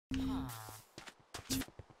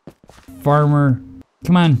farmer.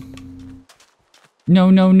 Come on.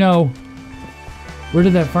 No, no, no. Where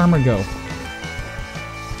did that farmer go?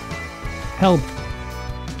 Help.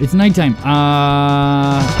 It's nighttime.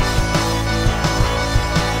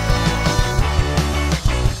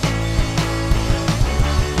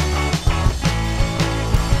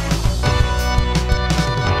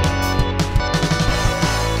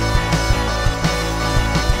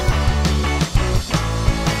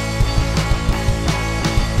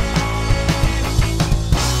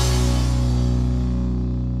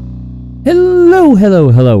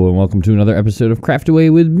 Hello, and welcome to another episode of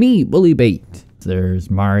Craftaway with me, Bully Bait.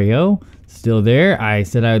 There's Mario, still there. I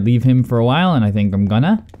said I'd leave him for a while, and I think I'm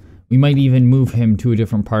gonna. We might even move him to a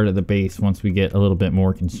different part of the base once we get a little bit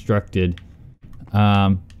more constructed.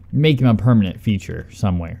 Make him a permanent feature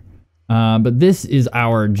somewhere. But this is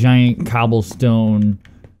our giant cobblestone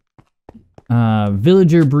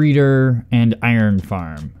villager breeder and iron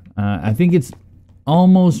farm. I think it's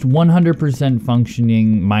almost 100%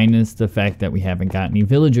 functioning, minus the fact that we haven't got any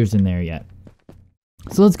villagers in there yet.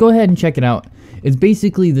 So let's go ahead and check it out. It's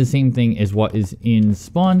basically the same thing as what is in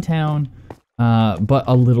Spawn Town, but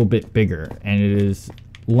a little bit bigger. And it is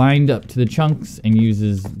lined up to the chunks and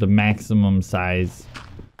uses the maximum size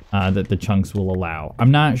that the chunks will allow.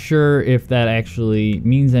 I'm not sure if that actually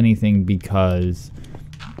means anything because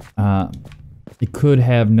it could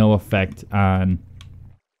have no effect on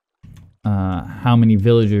how many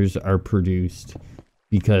villagers are produced,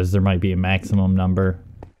 because there might be a maximum number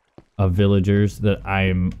of villagers that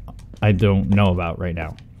I don't know about right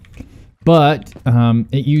now. But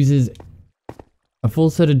it uses a full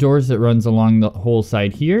set of doors that runs along the whole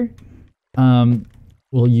side here.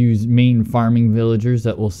 We'll use main farming villagers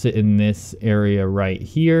that will sit in this area right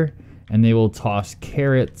here, and they will toss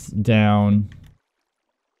carrots down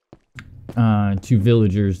to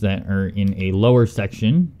villagers that are in a lower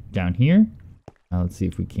section down here. Let's see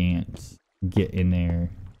if we can't get in there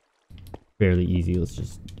fairly easy. Let's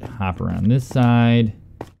just hop around this side.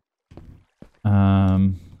 Yeah,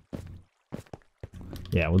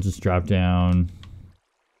 we'll just drop down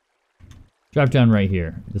right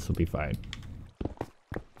here. This will be fine.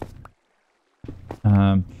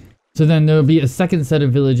 So then there'll be a second set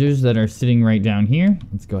of villagers that are sitting right down here.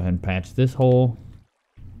 Let's go ahead and patch this hole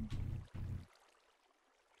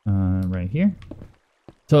right here.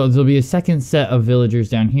 So there'll be a second set of villagers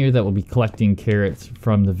down here that will be collecting carrots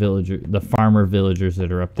from the farmer villagers that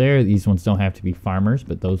are up there. These ones don't have to be farmers,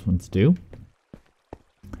 but those ones do.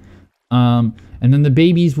 And then the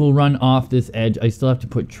babies will run off this edge. I still have to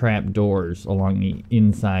put trap doors along the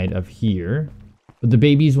inside of here. But the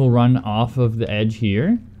babies will run off of the edge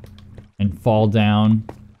here and fall down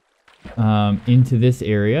into this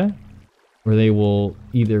area, where they will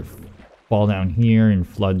either fall down here and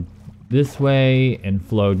flood this way and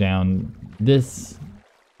flow down this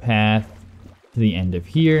path to the end of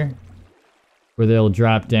here, where they'll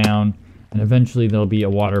drop down, and eventually there'll be a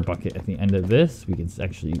water bucket at the end of this. We can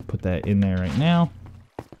actually put that in there right now,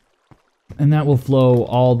 and that will flow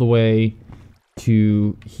all the way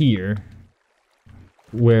to here,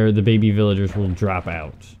 where the baby villagers will drop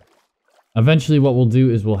out. Eventually what we'll do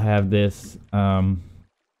is we'll have this come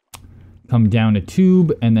down a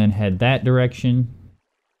tube and then head that direction.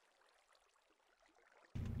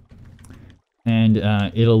 And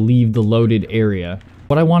it'll leave the loaded area.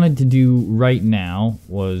 What I wanted to do right now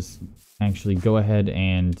was actually go ahead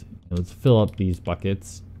and let's fill up these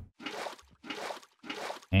buckets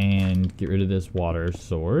and get rid of this water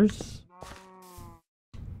source.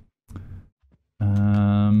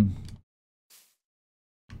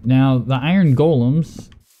 Now the iron golems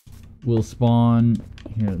will spawn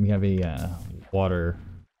here. We have a water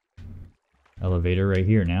elevator right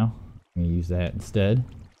here now. I'm gonna use that instead.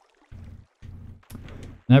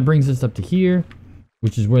 And that brings us up to here,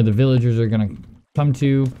 which is where the villagers are going to come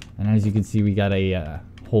to. And as you can see, we got a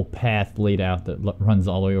whole path laid out that runs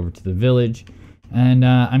all the way over to the village. And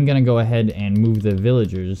I'm going to go ahead and move the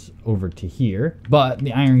villagers over to here. But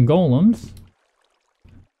the iron golems,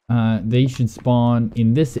 they should spawn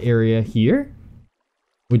in this area here,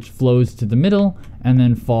 which flows to the middle and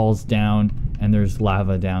then falls down. And there's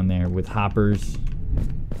lava down there with hoppers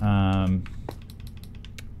to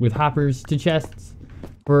chests.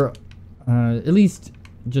 For at least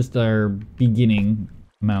just our beginning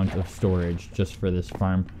amount of storage just for this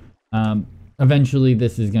farm. Eventually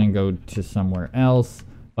this is going to go to somewhere else,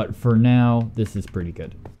 but for now this is pretty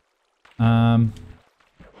good. Yeah,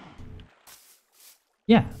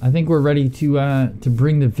 I think we're ready to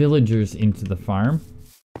bring the villagers into the farm.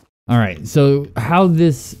 Alright, so how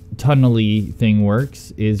this tunnel-y thing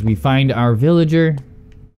works is we find our villager,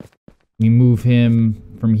 we move him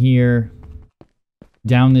from here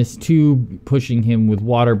down this tube, pushing him with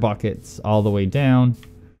water buckets all the way down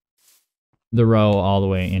the row, all the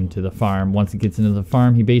way into the farm. Once it gets into the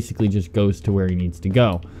farm, he basically just goes to where he needs to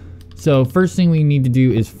go. So first thing we need to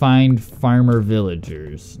do is find farmer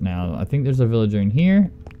villagers. Now, I think there's a villager in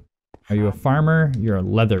here. Are you a farmer? You're a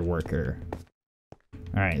leather worker.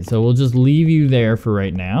 Alright, so we'll just leave you there for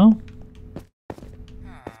right now.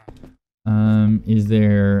 Is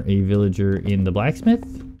there a villager in the blacksmith?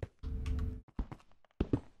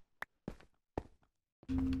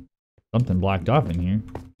 Something blocked off in here.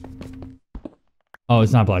 Oh,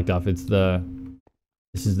 it's not blocked off. It's the...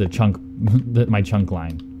 This is the chunk... my chunk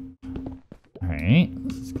line. Alright,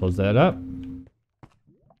 let's close that up.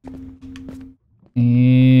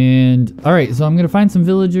 And... Alright, so I'm gonna find some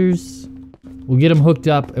villagers. We'll get them hooked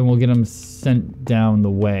up and we'll get them sent down the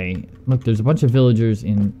way. Look, there's a bunch of villagers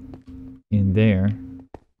in there.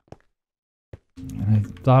 And I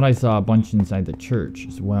thought I saw a bunch inside the church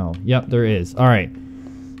as well. Yep, there is. Alright.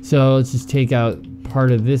 So let's just take out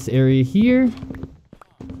part of this area here.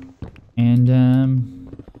 And,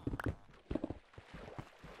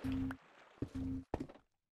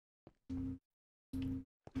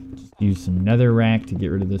 just use some netherrack to get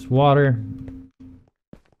rid of this water.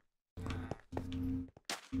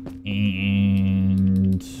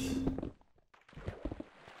 And...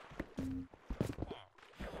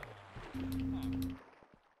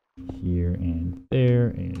 here and there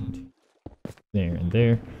and there and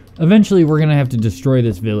there. Eventually we're gonna have to destroy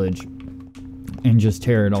this village and just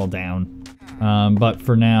tear it all down. But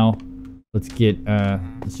for now, let's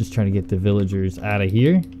just try to get the villagers out of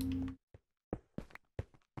here.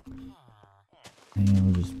 And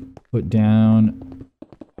we'll just put down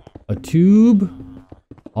a tube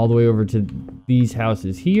all the way over to these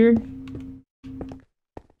houses here.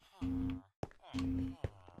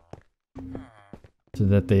 So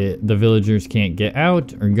that the villagers can't get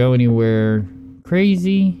out or go anywhere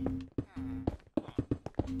crazy.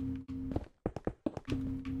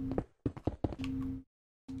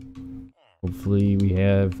 Hopefully we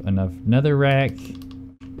have enough netherrack.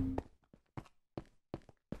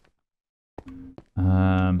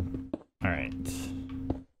 Alright.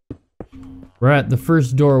 We're at the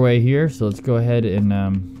first doorway here, so let's go ahead and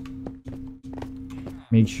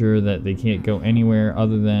make sure that they can't go anywhere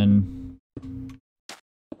other than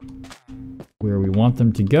where we want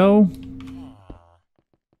them to go.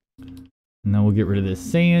 And then we'll get rid of this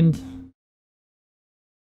sand.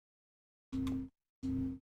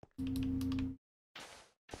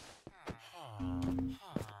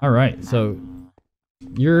 Alright, so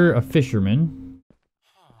you're a fisherman,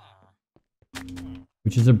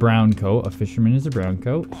 which is a brown coat. A fisherman is a brown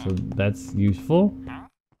coat, so that's useful.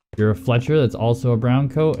 You're a fletcher, that's also a brown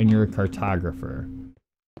coat, and you're a cartographer.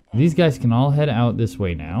 These guys can all head out this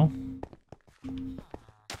way now.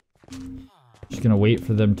 Just gonna wait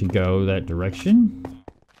for them to go that direction.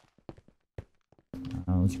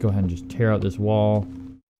 Let's go ahead and just tear out this wall.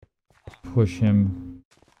 Push him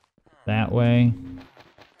that way.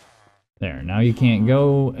 There, now you can't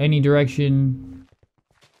go any direction.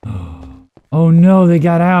 Oh no, they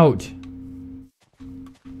got out!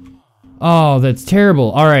 Oh, that's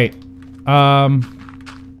terrible. Alright.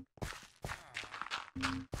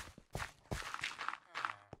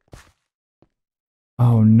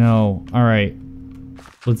 Oh no. Alright.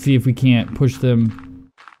 Let's see if we can't push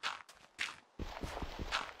them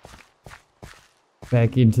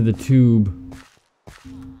back into the tube.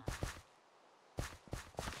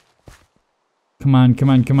 Come on, come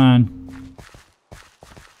on, come on.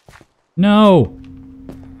 No!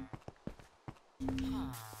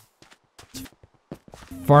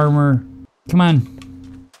 Farmer. Come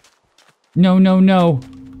on. No, no, no.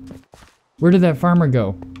 Where did that farmer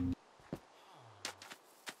go?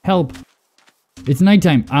 Help. It's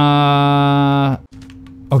nighttime.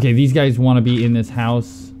 Okay, these guys want to be in this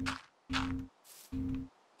house.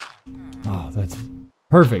 Oh, that's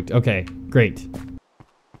perfect. Okay, great.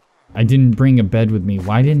 I didn't bring a bed with me.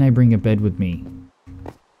 Why didn't I bring a bed with me?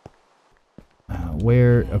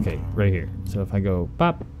 Where? Okay, right here. So if I go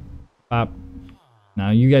pop, pop.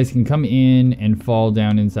 Now you guys can come in and fall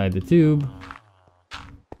down inside the tube.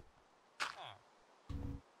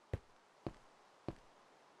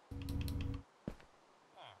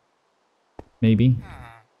 Maybe.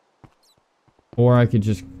 Or I could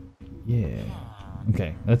just... Yeah.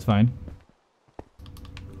 Okay, that's fine.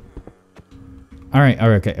 Alright,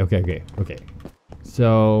 alright, okay.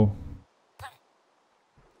 So...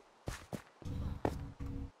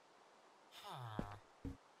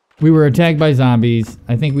 we were attacked by zombies.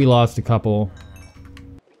 I think we lost a couple.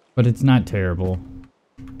 But it's not terrible.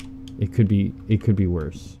 it could be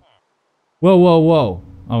worse. Whoa, whoa, whoa.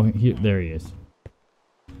 Oh, here, there he is.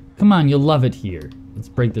 Come on, you'll love it here. Let's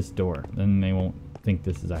break this door. Then they won't think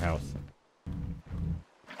this is a house.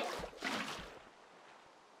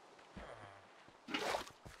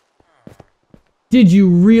 Did you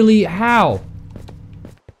really? How?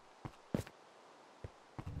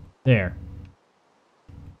 There.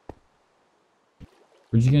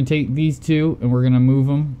 We're just gonna take these two and we're gonna move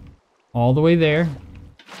them all the way there.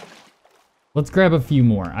 Let's grab a few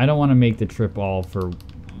more. I don't want to make the trip all for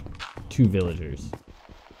 2 villagers.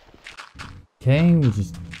 Okay, we'll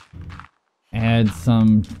just add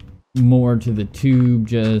some more to the tube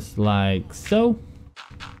just like so.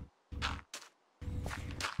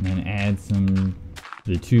 And then add some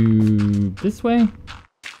to the tube this way.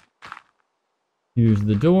 Here's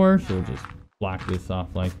the door, so we'll just block this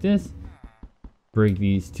off like this. Break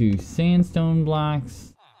these 2 sandstone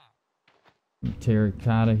blocks.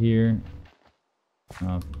 Terracotta here.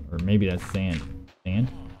 Or maybe that's sand.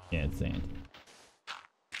 Sand? Yeah, it's sand.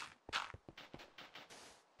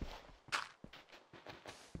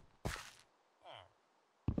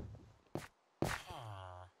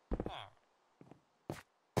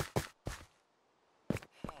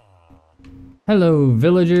 Hello,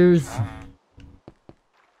 villagers.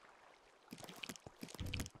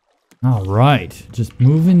 All right, just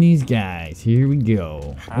moving these guys. Here we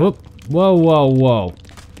go. Whoop. Whoa, whoa, whoa.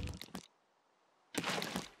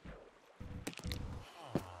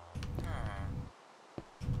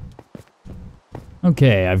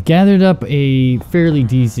 Okay, I've gathered up a fairly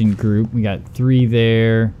decent group. We got 3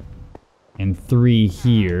 there and 3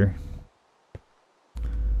 here.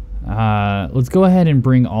 Let's go ahead and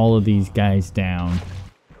bring all of these guys down.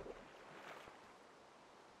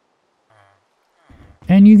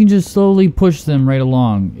 And you can just slowly push them right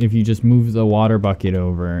along if you just move the water bucket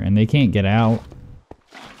over, and they can't get out.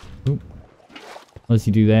 Oop. Unless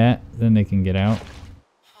you do that, then they can get out.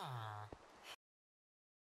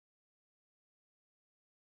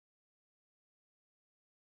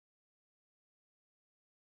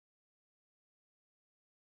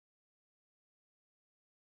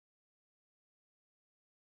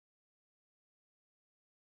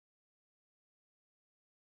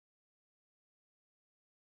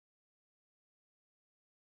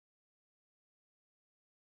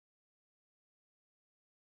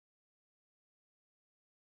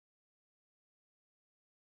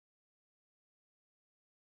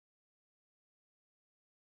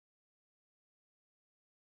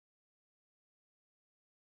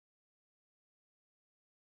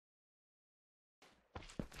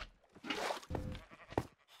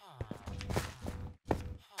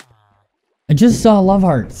 I just saw love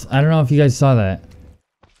hearts. I don't know if you guys saw that.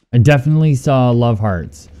 I definitely saw love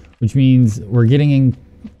hearts, which means we're getting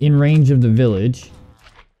in range of the village.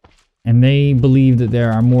 And they believe that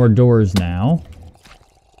there are more doors now.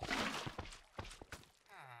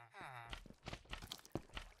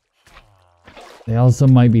 They also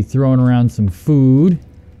might be throwing around some food.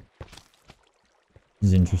 Which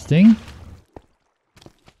is interesting.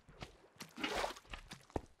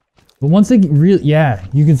 But once they really, yeah,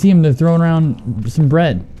 you can see them, they're throwing around some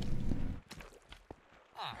bread.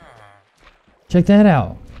 Check that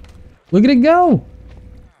out. Look at it go.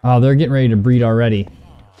 Oh, they're getting ready to breed already.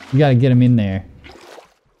 You gotta get them in there.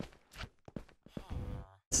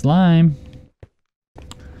 Slime.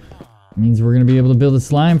 Means we're gonna be able to build a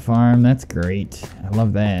slime farm. That's great. I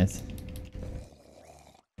love that.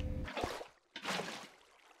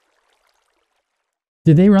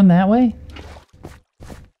 Did they run that way?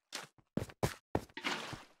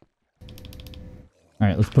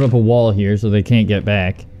 Alright, let's put up a wall here so they can't get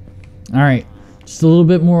back. Alright, just a little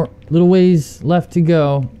bit more, little ways left to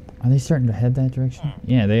go. Are they starting to head that direction?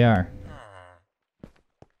 Yeah, they are.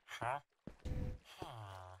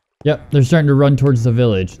 Yep, they're starting to run towards the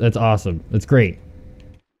village. That's awesome. That's great.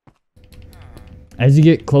 As you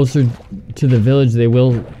get closer to the village, they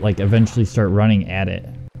will, like, eventually start running at it.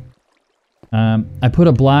 I put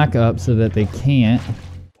a block up so that they can't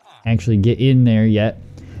actually get in there yet.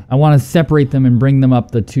 I want to separate them and bring them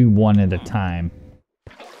up the tube one at a time.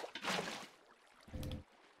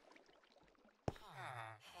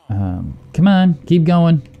 Come on, keep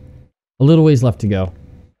going. A little ways left to go.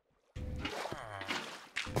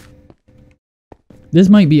 This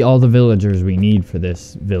might be all the villagers we need for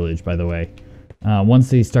this village, by the way. Once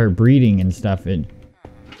they start breeding and stuff,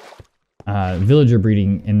 villager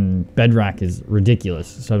breeding in Bedrock is ridiculous.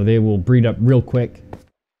 So they will breed up real quick.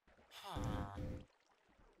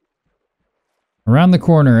 Around the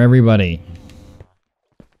corner, everybody.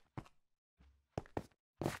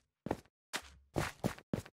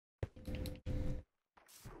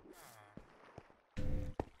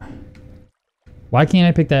 Why can't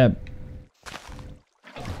I pick that?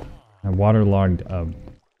 I waterlogged a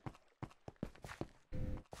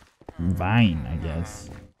vine, I guess.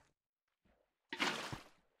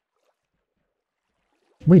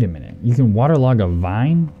 Wait a minute. You can waterlog a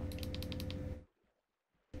vine?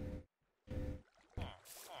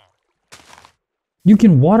 You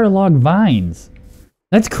can waterlog vines.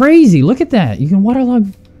 That's crazy. Look at that. You can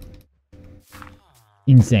waterlog.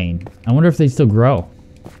 Insane. I wonder if they still grow.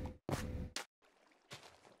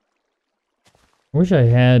 I wish I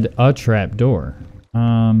had a trap door.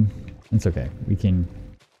 It's okay. We can.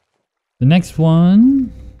 The next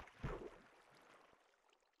one.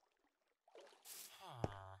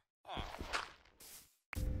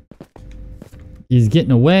 Is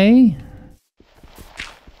getting away.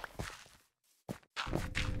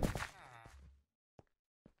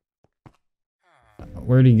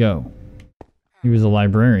 Where'd he go? He was a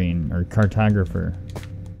librarian or cartographer.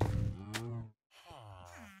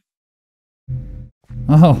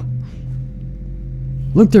 Oh.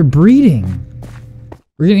 Look, they're breeding.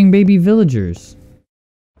 We're getting baby villagers.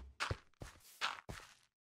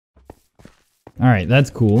 Alright, that's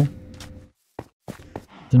cool.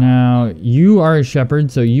 So now you are a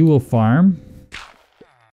shepherd, so you will farm.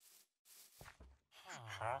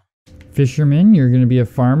 Fisherman, you're going to be a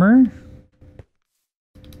farmer.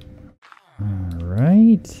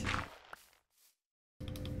 Alright.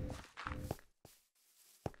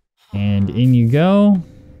 And in you go.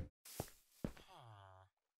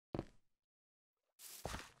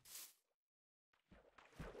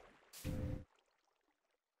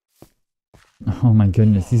 Oh my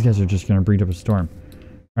goodness, these guys are just gonna breed up a storm.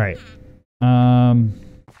 Alright.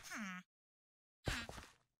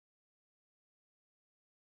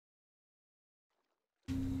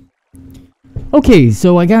 Okay,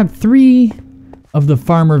 so I got 3 of the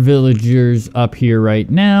farmer villagers up here right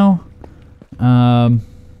now.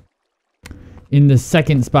 In the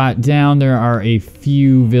second spot down, there are a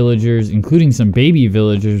few villagers, including some baby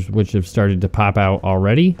villagers, which have started to pop out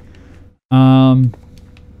already. I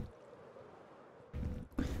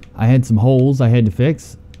had some holes I had to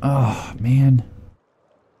fix. Oh, man.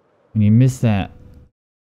 When you miss that.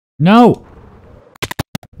 No!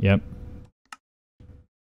 Yep.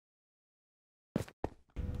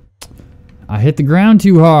 I hit the ground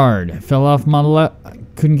too hard. Fell off my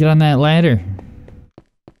couldn't get on that ladder.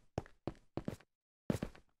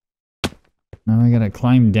 Now I gotta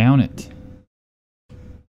climb down it.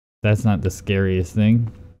 That's not the scariest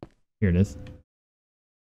thing. Here it is.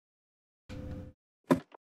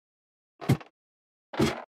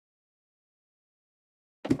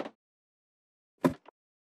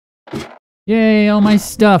 Yay, all my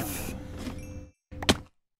stuff.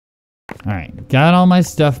 Alright, got all my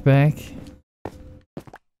stuff back.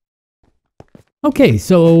 Okay,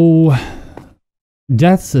 so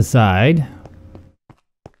deaths aside,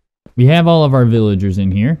 we have all of our villagers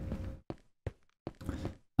in here.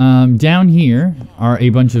 Down here are a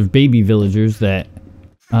bunch of baby villagers that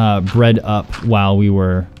bred up while we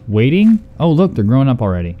were waiting. Oh, look, they're growing up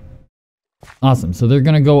already. Awesome. So they're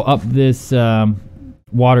gonna go up this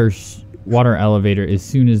water elevator as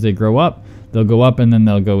soon as they grow up. They'll go up and then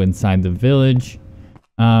they'll go inside the village.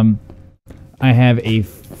 I have a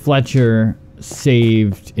Fletcher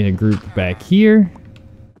saved in a group back here,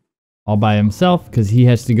 all by himself, because he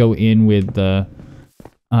has to go in with the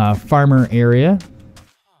farmer area.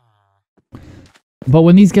 But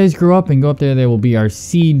when these guys grow up and go up there, they will be our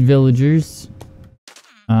seed villagers.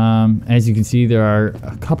 As you can see, there are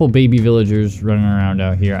a couple baby villagers running around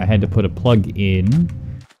out here. I had to put a plug in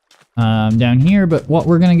down here, but what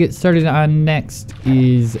we're going to get started on next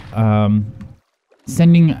is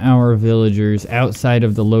sending our villagers outside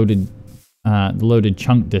of the loaded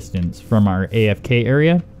chunk distance from our AFK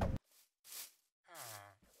area.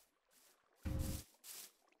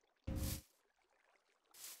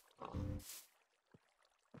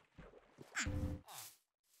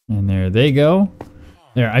 And there they go.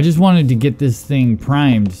 There, I just wanted to get this thing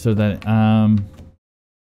primed so that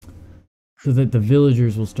the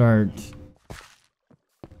villagers will start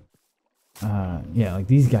yeah, like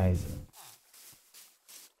these guys.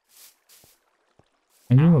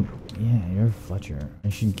 Yeah, you're Fletcher. I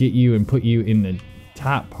should get you and put you in the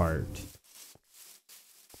top part.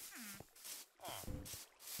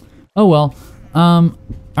 Oh well.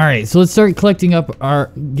 Alright, so let's start collecting up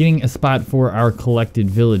getting a spot for our collected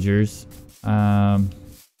villagers.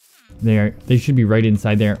 They should be right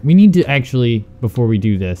inside there. We need to actually, before we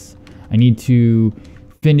do this, I need to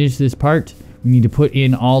finish this part. We need to put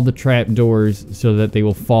in all the trap doors so that they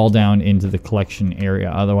will fall down into the collection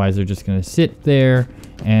area. Otherwise, they're just going to sit there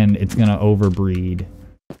and it's going to overbreed.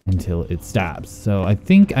 until it stops. So I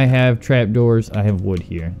think I have trapdoors. I have wood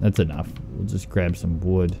here. That's enough. We'll just grab some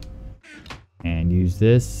wood and use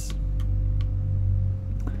this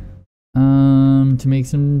to make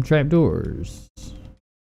some trapdoors.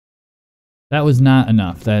 That was not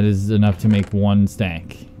enough. That is enough to make one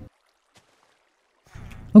stack.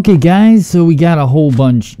 Okay guys, so we got a whole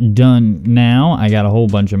bunch done now. I got a whole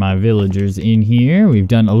bunch of my villagers in here. We've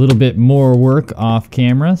done a little bit more work off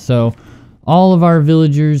camera. So all of our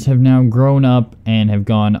villagers have now grown up and have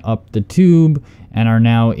gone up the tube and are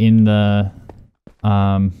now in the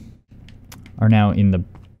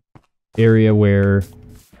area where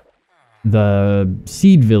the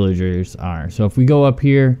seed villagers are. So if we go up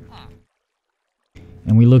here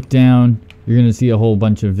and we look down, you're gonna see a whole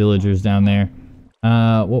bunch of villagers down there.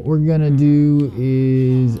 What we're gonna do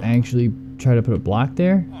is actually try to put a block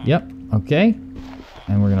there. Yep, okay.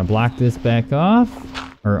 And we're gonna block this back off,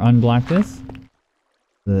 or unblock this.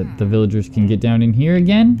 The villagers can get down in here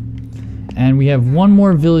again. And we have one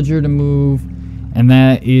more villager to move, and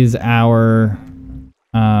that is our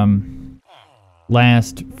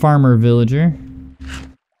last farmer villager.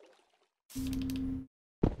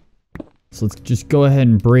 So let's just go ahead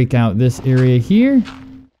and break out this area here.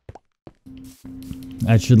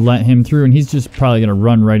 That should let him through, and he's just probably gonna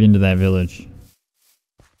run right into that village.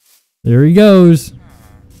 There he goes.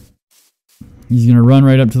 He's gonna run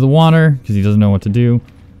right up to the water because he doesn't know what to do.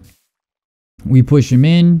 We push him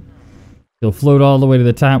in. He'll float all the way to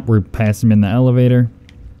the top. We pass him in the elevator.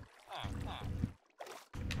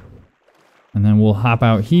 And then we'll hop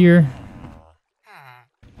out here.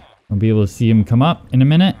 I'll be able to see him come up in a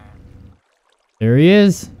minute. There he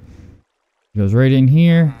is. He goes right in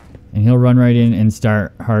here. And he'll run right in and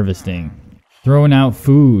start harvesting. Throwing out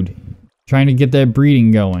food. Trying to get that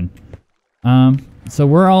breeding going. So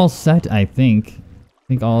we're all set, I think. I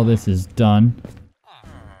think all this is done.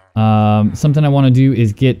 Something I want to do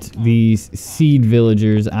is get these seed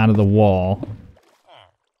villagers out of the wall.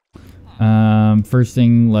 First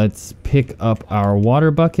thing, let's pick up our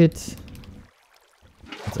water bucket.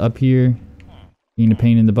 It's up here. Being a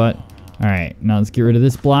pain in the butt. Alright, now let's get rid of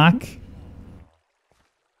this block.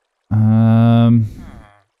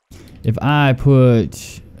 If I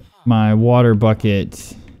put my water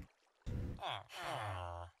bucket,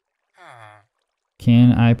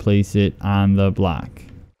 can I place it on the block?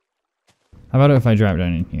 How about if I drop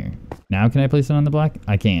down in here? Now can I place it on the block?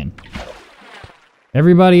 I can.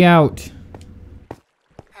 Everybody out.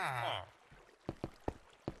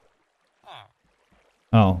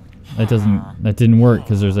 Oh, that didn't work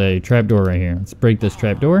because there's a trapdoor right here. Let's break this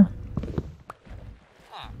trapdoor.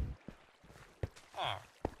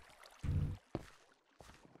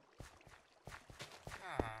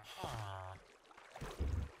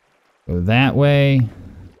 Go that way.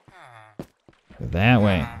 Go that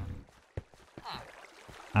way.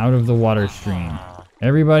 Out of the water stream.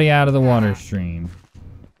 Everybody out of the water stream.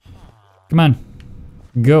 Come on.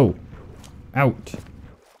 Go. Out.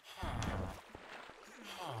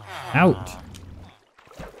 Out.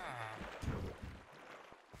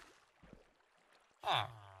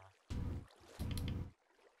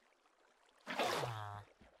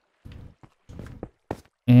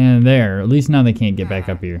 And there. At least now they can't get back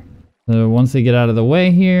up here. So once they get out of the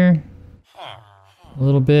way here, a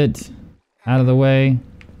little bit out of the way.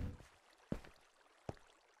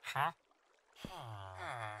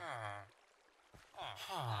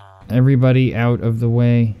 Everybody out of the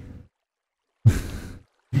way.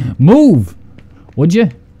 Move! Would you?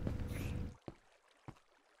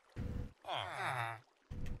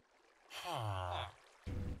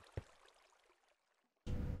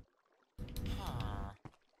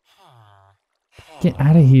 Get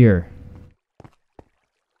out of here.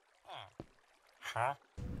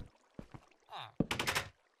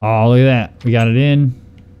 Oh, look at that. We got it in.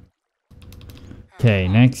 Okay,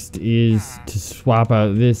 next is to swap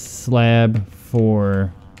out this slab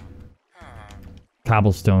for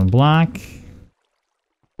cobblestone block.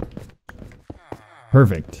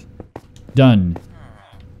 Perfect. Done.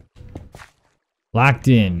 Locked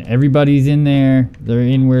in. Everybody's in there. They're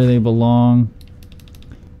in where they belong.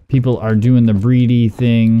 People are doing the breedy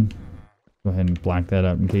thing. Go ahead and block that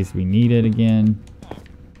up in case we need it again.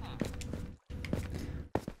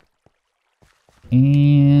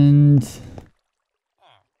 And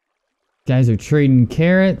guys are trading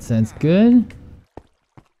carrots. That's good.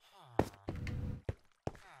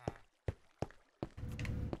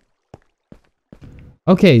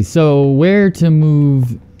 Okay, so where to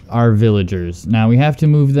move our villagers? Now we have to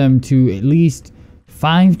move them to at least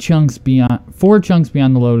 4 chunks beyond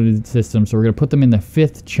the loaded system. So we're gonna put them in the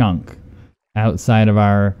 5th chunk outside of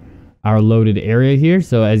our our loaded area here.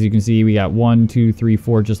 So as you can see, we got 1, 2, 3,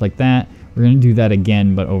 4, just like that. We're going to do that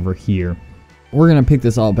again, but over here. We're going to pick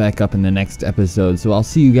this all back up in the next episode. So I'll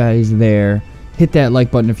see you guys there. Hit that like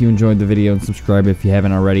button if you enjoyed the video and subscribe if you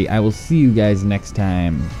haven't already. I will see you guys next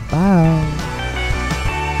time. Bye.